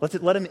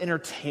 Let him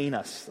entertain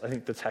us, I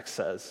think the text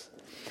says.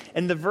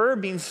 And the verb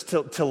means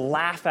to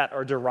laugh at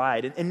or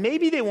deride. And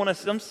maybe they want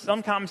to,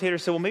 some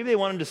commentators say, well, maybe they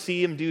want him to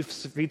see him do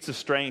feats of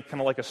strength, kind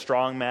of like a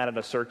strong man at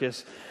a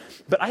circus.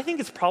 But I think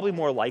it's probably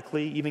more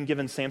likely, even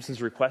given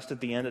Samson's request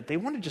at the end, that they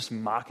want to just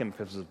mock him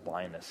because of his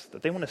blindness,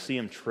 that they want to see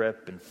him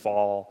trip and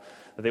fall,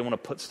 that they want to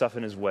put stuff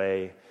in his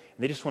way, and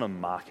they just want to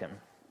mock him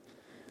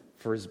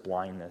for his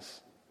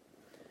blindness.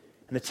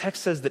 And the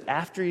text says that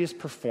after he has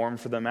performed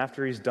for them,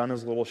 after he's done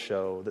his little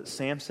show, that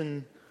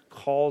Samson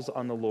calls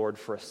on the Lord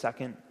for a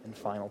second and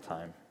final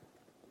time.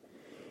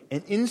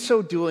 And in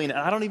so doing, and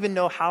I don't even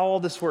know how all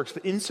this works,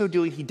 but in so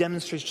doing, he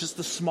demonstrates just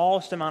the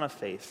smallest amount of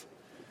faith,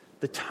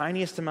 the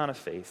tiniest amount of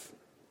faith.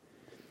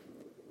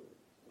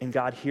 And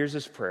God hears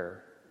his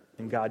prayer,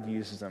 and God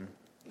uses him.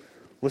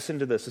 Listen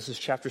to this. This is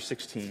chapter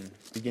 16,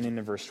 beginning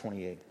in verse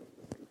 28.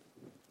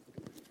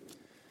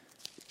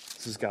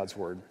 This is God's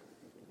word.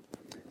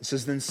 It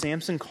says, then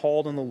Samson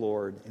called on the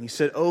Lord, and he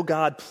said, "O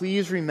God,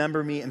 please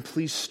remember me, and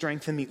please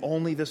strengthen me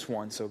only this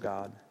once, O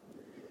God,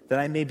 that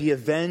I may be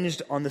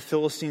avenged on the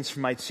Philistines for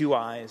my 2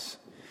 eyes."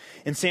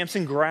 And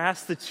Samson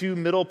grasped the 2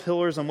 middle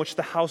pillars on which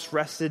the house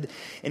rested,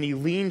 and he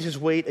leaned his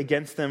weight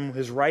against them,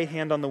 his right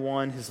hand on the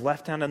one, his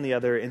left hand on the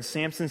other. And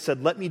Samson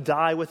said, "Let me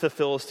die with the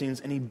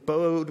Philistines." And he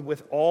bowed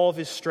with all of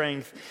his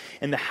strength,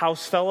 and the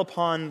house fell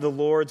upon the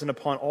lords and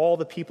upon all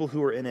the people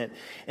who were in it.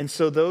 And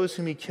so those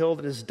whom he killed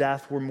at his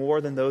death were more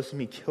than those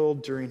whom he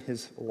killed during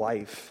his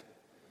life.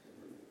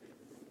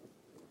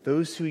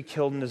 Those who he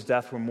killed in his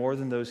death were more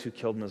than those who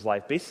killed in his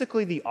life.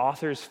 Basically, the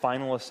author's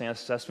final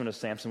assessment of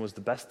Samson was the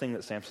best thing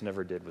that Samson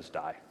ever did was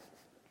die.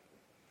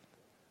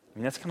 I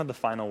mean, that's kind of the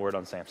final word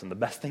on Samson. The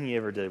best thing he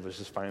ever did was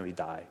just finally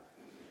die.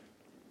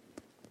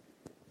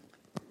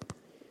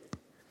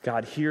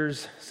 God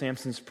hears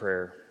Samson's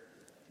prayer,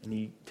 and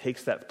he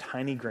takes that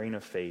tiny grain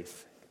of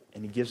faith,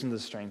 and he gives him the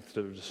strength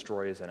to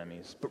destroy his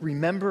enemies. But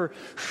remember,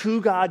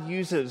 who God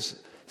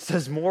uses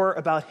says more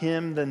about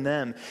him than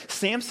them.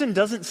 Samson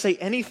doesn't say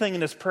anything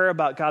in his prayer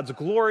about God's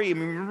glory. I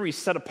mean, remember, he's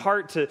set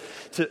apart to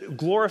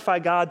glorify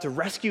God, to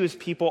rescue his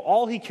people.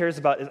 All he cares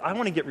about is, I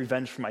want to get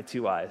revenge for my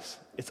 2 eyes.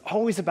 It's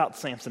always about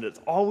Samson. It's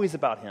always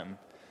about him.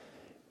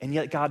 And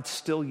yet God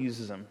still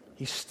uses him.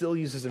 He still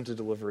uses him to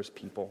deliver his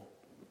people.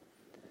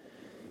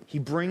 He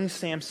brings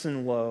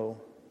Samson low.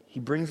 He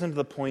brings him to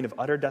the point of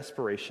utter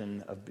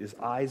desperation, of his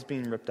eyes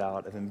being ripped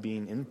out, of him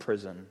being in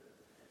prison,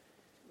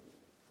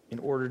 in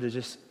order to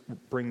just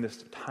bring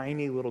this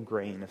tiny little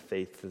grain of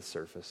faith to the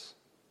surface.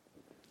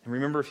 And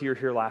remember, if you were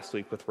here last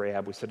week with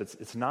Rahab, we said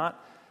it's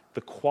not the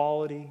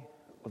quality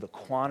or the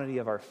quantity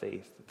of our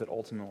faith that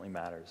ultimately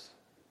matters,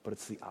 but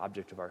it's the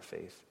object of our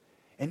faith.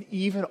 And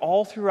even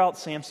all throughout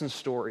Samson's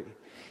story,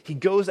 he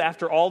goes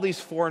after all these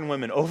foreign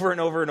women over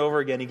and over and over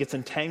again. He gets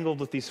entangled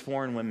with these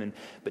foreign women,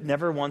 but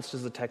never once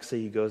does the text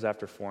say he goes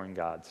after foreign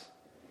gods.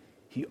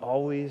 He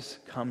always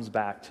comes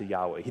back to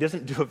Yahweh. He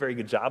doesn't do a very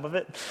good job of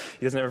it.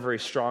 He doesn't have a very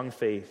strong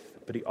faith,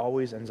 but he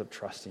always ends up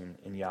trusting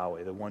in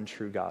Yahweh, the one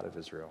true God of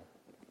Israel.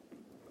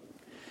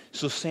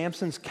 So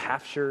Samson's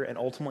capture and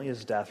ultimately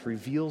his death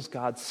reveals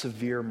God's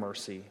severe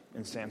mercy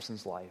in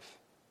Samson's life.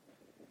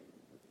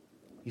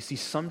 You see,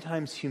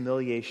 sometimes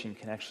humiliation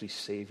can actually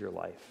save your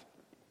life.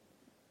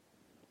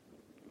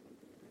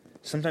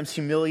 Sometimes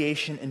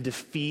humiliation and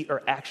defeat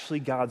are actually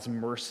God's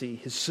mercy,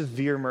 his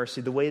severe mercy,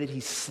 the way that he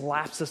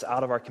slaps us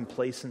out of our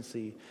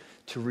complacency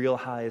to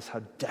realize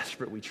how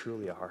desperate we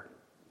truly are.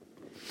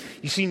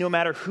 You see, no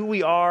matter who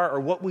we are or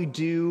what we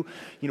do,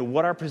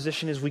 what our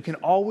position is, we can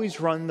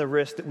always run the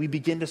risk that we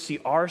begin to see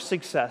our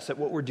success at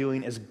what we're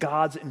doing as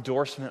God's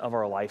endorsement of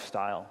our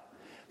lifestyle.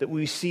 That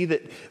we see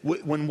that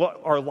when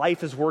what our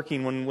life is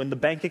working, when the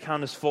bank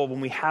account is full, when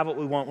we have what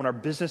we want, when our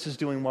business is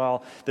doing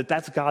well,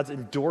 that's God's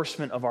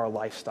endorsement of our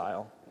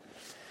lifestyle.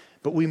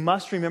 But we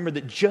must remember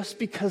that just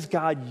because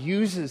God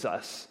uses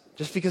us,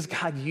 just because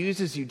God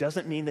uses you,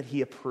 doesn't mean that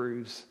he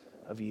approves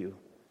of you.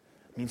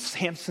 I mean,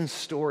 Samson's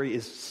story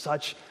is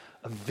such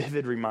a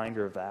vivid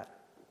reminder of that.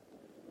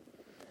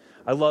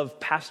 I love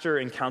pastor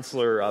and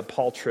counselor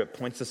Paul Tripp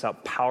points this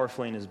out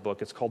powerfully in his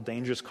book. It's called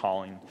Dangerous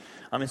Calling.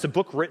 It's a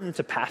book written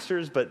to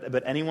pastors,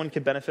 but anyone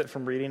could benefit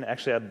from reading it.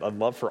 Actually, I'd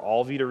love for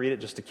all of you to read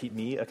it just to keep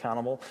me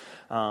accountable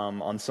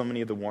on so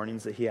many of the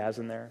warnings that he has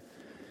in there.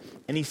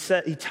 And he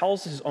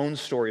tells his own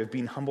story of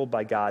being humbled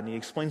by God, and he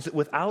explains that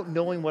without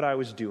knowing what I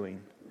was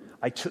doing,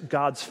 I took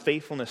God's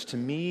faithfulness to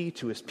me,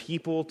 to his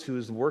people, to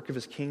his work of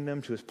his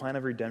kingdom, to his plan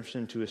of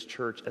redemption, to his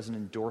church as an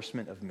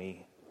endorsement of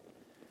me.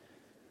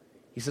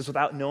 He says,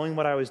 without knowing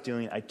what I was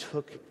doing, I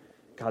took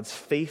God's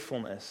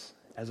faithfulness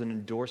as an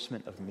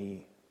endorsement of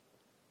me.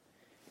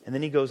 And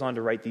then he goes on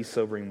to write these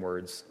sobering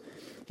words.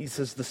 He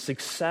says, the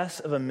success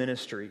of a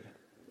ministry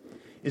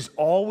is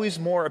always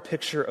more a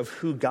picture of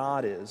who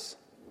God is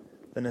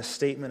than a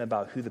statement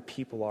about who the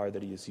people are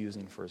that he is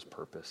using for his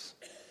purpose.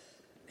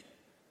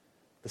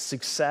 The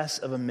success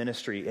of a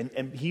ministry,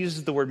 and he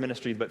uses the word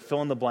ministry, but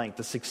fill in the blank,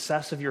 the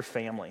success of your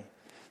family,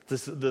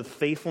 the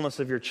faithfulness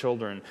of your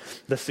children,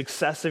 the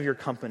success of your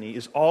company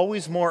is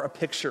always more a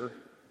picture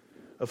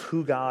of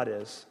who God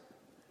is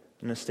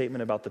than a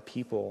statement about the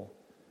people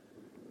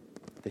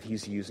that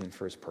he's using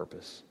for his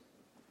purpose.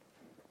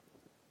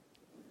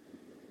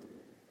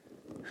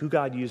 Who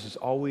God uses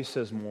always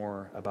says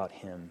more about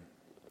him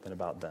than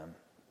about them.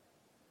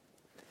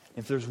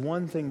 If there's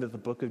one thing that the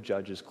book of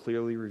Judges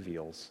clearly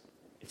reveals,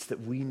 it's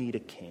that we need a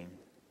king.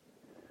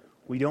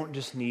 We don't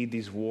just need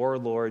these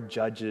warlord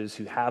judges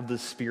who have the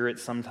spirit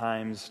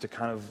sometimes to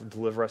kind of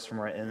deliver us from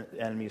our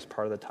enemies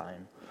part of the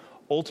time.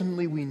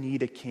 Ultimately, we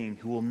need a king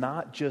who will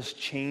not just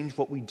change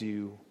what we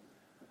do,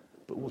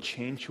 but will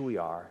change who we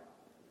are.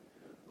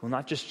 Who will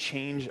not just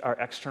change our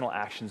external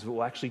actions, but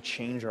will actually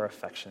change our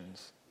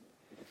affections.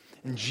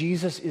 And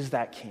Jesus is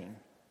that king.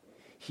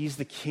 He's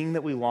the king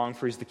that we long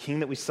for. He's the king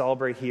that we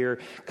celebrate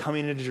here,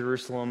 coming into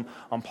Jerusalem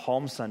on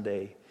Palm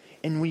Sunday.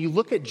 And when you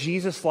look at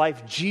Jesus'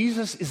 life,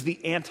 Jesus is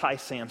the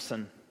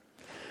anti-Samson.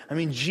 I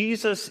mean,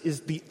 Jesus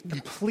is the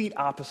complete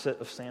opposite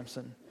of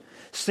Samson.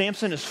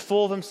 Samson is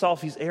full of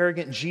himself, he's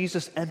arrogant.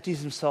 Jesus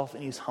empties himself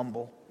and he's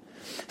humble.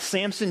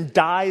 Samson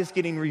dies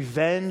getting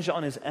revenge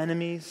on his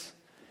enemies.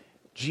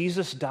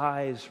 Jesus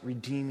dies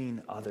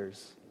redeeming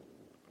others.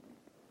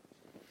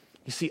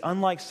 You see,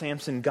 unlike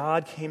Samson,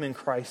 God came in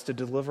Christ to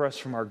deliver us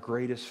from our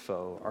greatest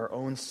foe, our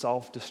own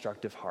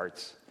self-destructive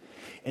hearts.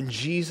 And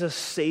Jesus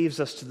saves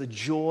us to the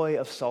joy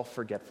of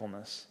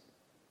self-forgetfulness.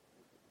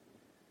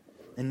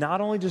 And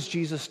not only does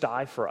Jesus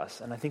die for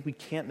us, and I think we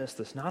can't miss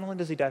this, not only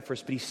does he die for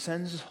us, but he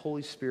sends his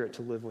Holy Spirit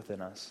to live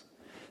within us.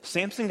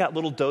 Samson got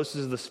little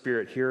doses of the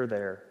Spirit here or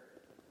there.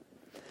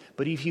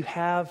 But if you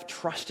have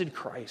trusted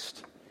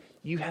Christ,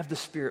 you have the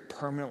Spirit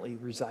permanently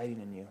residing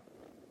in you,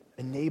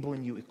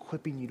 enabling you,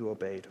 equipping you to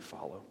obey, to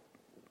follow.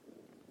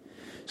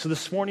 So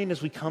this morning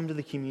as we come to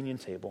the communion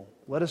table,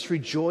 let us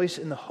rejoice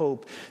in the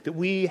hope that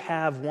we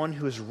have one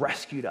who has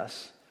rescued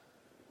us,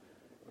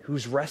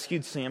 who's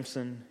rescued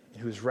Samson,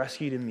 who has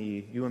rescued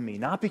you and me,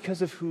 not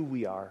because of who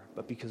we are,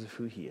 but because of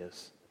who he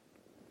is.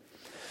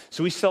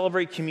 So we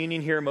celebrate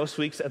communion here most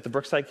weeks at the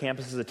Brookside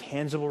campus as a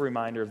tangible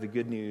reminder of the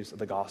good news of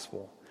the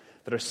gospel,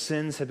 that our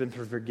sins have been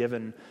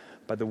forgiven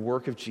by the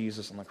work of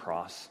Jesus on the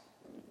cross.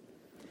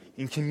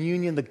 In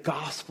communion, the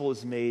gospel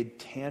is made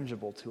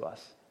tangible to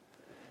us.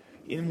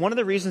 And one of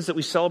the reasons that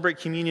we celebrate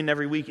communion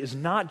every week is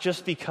not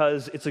just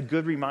because it's a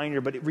good reminder,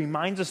 but it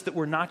reminds us that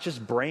we're not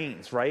just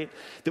brains, right?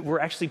 That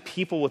we're actually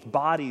people with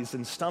bodies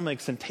and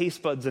stomachs and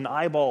taste buds and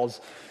eyeballs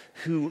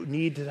who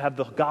need to have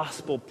the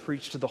gospel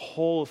preached to the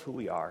whole of who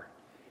we are.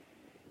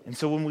 And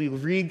so when we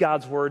read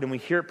God's word and we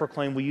hear it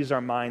proclaimed, we use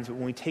our minds, but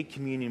when we take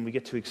communion, we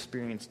get to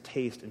experience,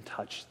 taste, and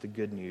touch the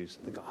good news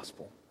of the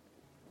gospel.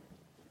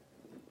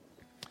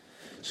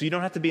 So you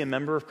don't have to be a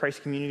member of Christ's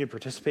community to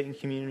participate in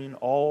communion.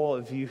 All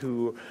of you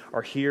who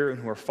are here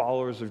and who are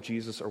followers of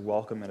Jesus are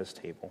welcome at his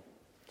table.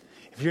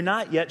 If you're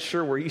not yet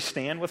sure where you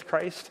stand with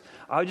Christ,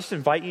 I would just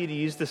invite you to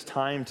use this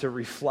time to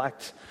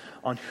reflect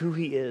on who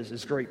he is,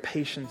 his great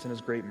patience and his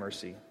great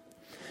mercy.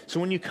 So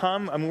when you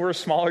come, we're a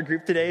smaller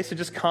group today, so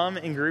just come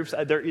in groups.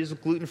 There is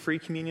gluten-free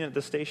communion at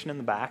the station in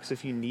the back, so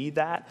if you need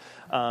that,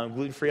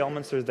 gluten-free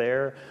elements are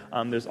there.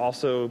 There's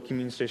also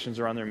communion stations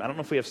around there. I don't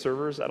know if we have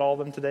servers at all of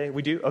them today.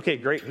 We do? Okay,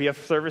 great. We have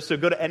servers, so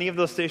go to any of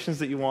those stations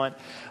that you want.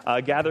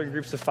 Gather in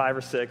groups of 5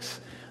 or 6.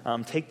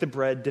 Take the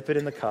bread, dip it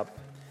in the cup,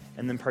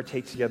 and then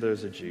partake together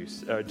as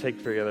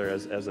take together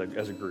as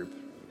a group.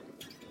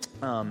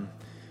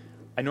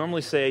 I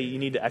normally say you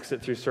need to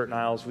exit through certain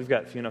aisles. We've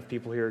got few enough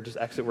people here. Just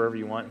exit wherever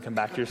you want and come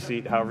back to your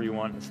seat however you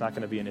want. It's not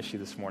going to be an issue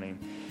this morning.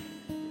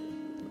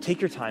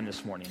 Take your time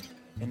this morning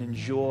and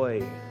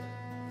enjoy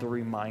the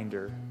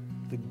reminder,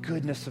 the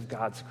goodness of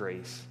God's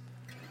grace,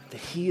 that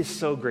he is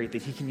so great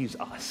that he can use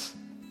us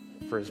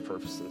for his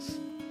purposes.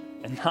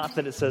 And not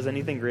that it says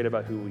anything great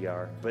about who we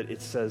are, but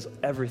it says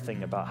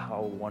everything about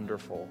how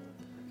wonderful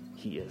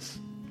he is.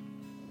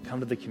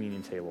 Come to the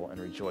communion table and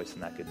rejoice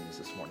in that good news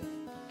this morning.